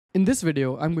In this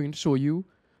video, I'm going to show you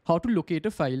how to locate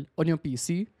a file on your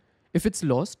PC if it's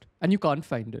lost and you can't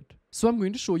find it. So I'm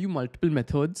going to show you multiple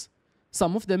methods.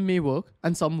 Some of them may work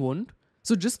and some won't.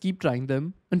 So just keep trying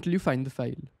them until you find the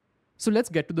file. So let's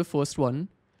get to the first one,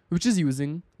 which is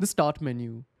using the start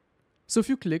menu. So if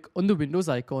you click on the Windows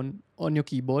icon on your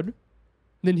keyboard,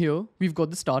 then here we've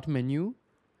got the start menu.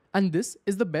 And this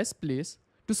is the best place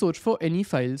to search for any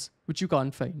files which you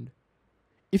can't find.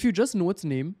 If you just know its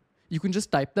name, you can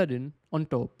just type that in on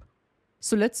top.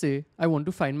 So let's say I want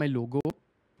to find my logo.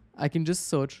 I can just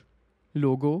search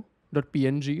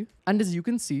logo.png, and as you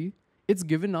can see, it's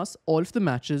given us all of the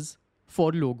matches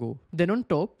for logo. Then on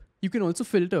top, you can also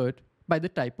filter it by the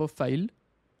type of file.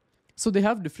 So they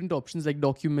have different options like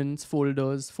documents,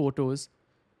 folders, photos.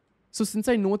 So since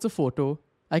I know it's a photo,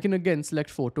 I can again select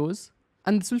photos,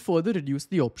 and this will further reduce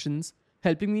the options,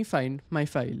 helping me find my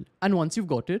file. And once you've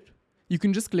got it, you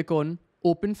can just click on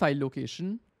Open File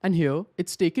Location, and here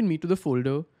it's taken me to the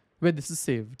folder where this is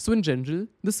saved. So in general,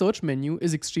 the search menu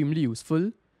is extremely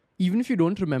useful. Even if you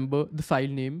don't remember the file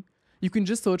name, you can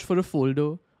just search for a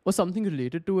folder or something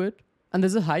related to it, and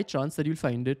there's a high chance that you'll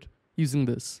find it using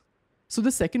this. So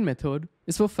the second method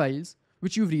is for files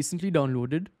which you've recently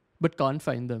downloaded but can't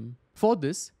find them. For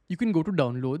this, you can go to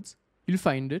Downloads, you'll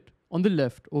find it on the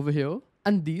left over here,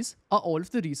 and these are all of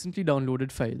the recently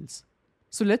downloaded files.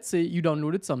 So let's say you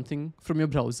downloaded something from your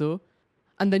browser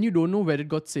and then you don't know where it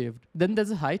got saved. Then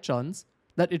there's a high chance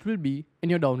that it will be in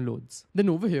your downloads. Then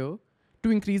over here, to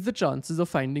increase the chances of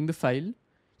finding the file,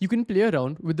 you can play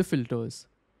around with the filters.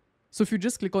 So if you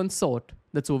just click on sort,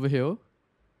 that's over here,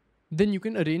 then you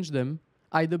can arrange them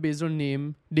either based on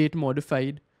name, date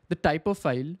modified, the type of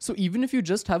file. So even if you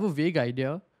just have a vague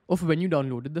idea of when you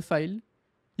downloaded the file,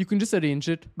 you can just arrange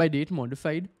it by date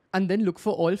modified and then look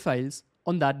for all files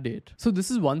on that date. So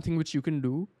this is one thing which you can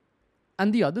do.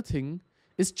 And the other thing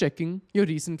is checking your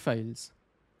recent files.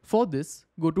 For this,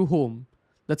 go to Home,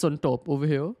 that's on top over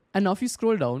here. And now if you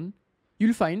scroll down,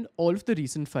 you'll find all of the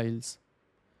recent files.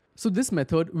 So this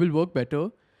method will work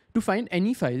better to find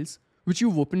any files which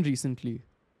you've opened recently.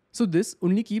 So this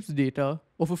only keeps data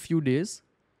of a few days.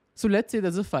 So let's say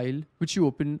there's a file which you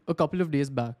opened a couple of days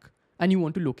back and you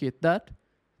want to locate that,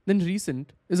 then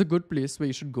recent is a good place where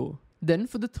you should go. Then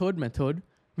for the third method,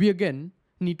 we again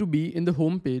need to be in the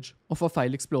home page of our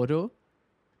file explorer,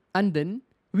 and then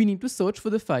we need to search for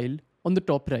the file on the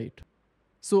top right.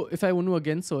 So if I want to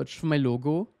again search for my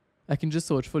logo, I can just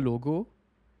search for logo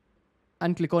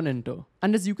and click on enter.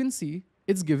 And as you can see,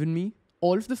 it's given me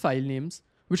all of the file names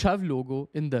which have logo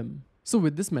in them. So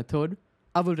with this method,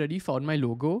 I've already found my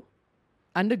logo.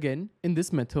 And again, in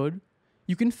this method,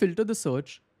 you can filter the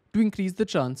search to increase the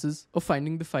chances of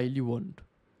finding the file you want.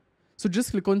 So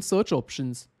just click on search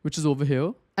options, which is over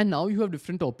here. And now you have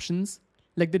different options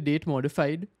like the date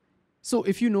modified. So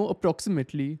if you know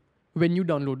approximately when you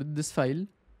downloaded this file,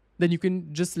 then you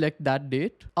can just select that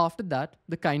date. After that,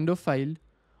 the kind of file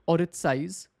or its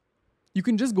size. You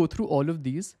can just go through all of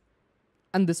these,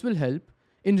 and this will help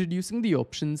in reducing the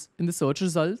options in the search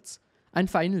results and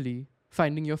finally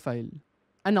finding your file.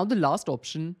 And now the last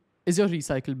option is your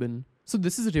recycle bin. So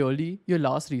this is really your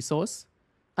last resource,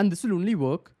 and this will only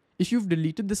work if you've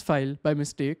deleted this file by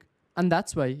mistake, and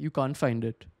that's why you can't find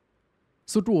it.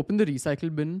 So to open the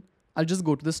recycle bin, I'll just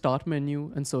go to the start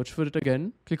menu and search for it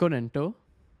again, click on enter.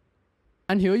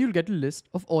 And here you'll get a list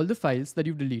of all the files that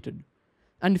you've deleted.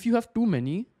 And if you have too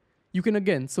many, you can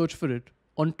again search for it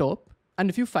on top. And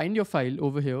if you find your file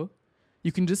over here,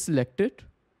 you can just select it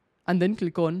and then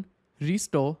click on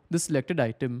restore the selected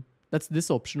item. That's this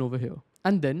option over here.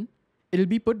 And then it'll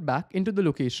be put back into the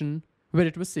location where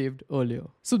it was saved earlier.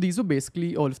 So these were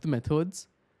basically all of the methods.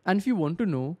 And if you want to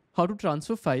know how to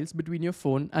transfer files between your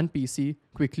phone and PC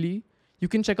quickly, you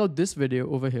can check out this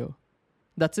video over here.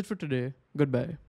 That's it for today. Goodbye.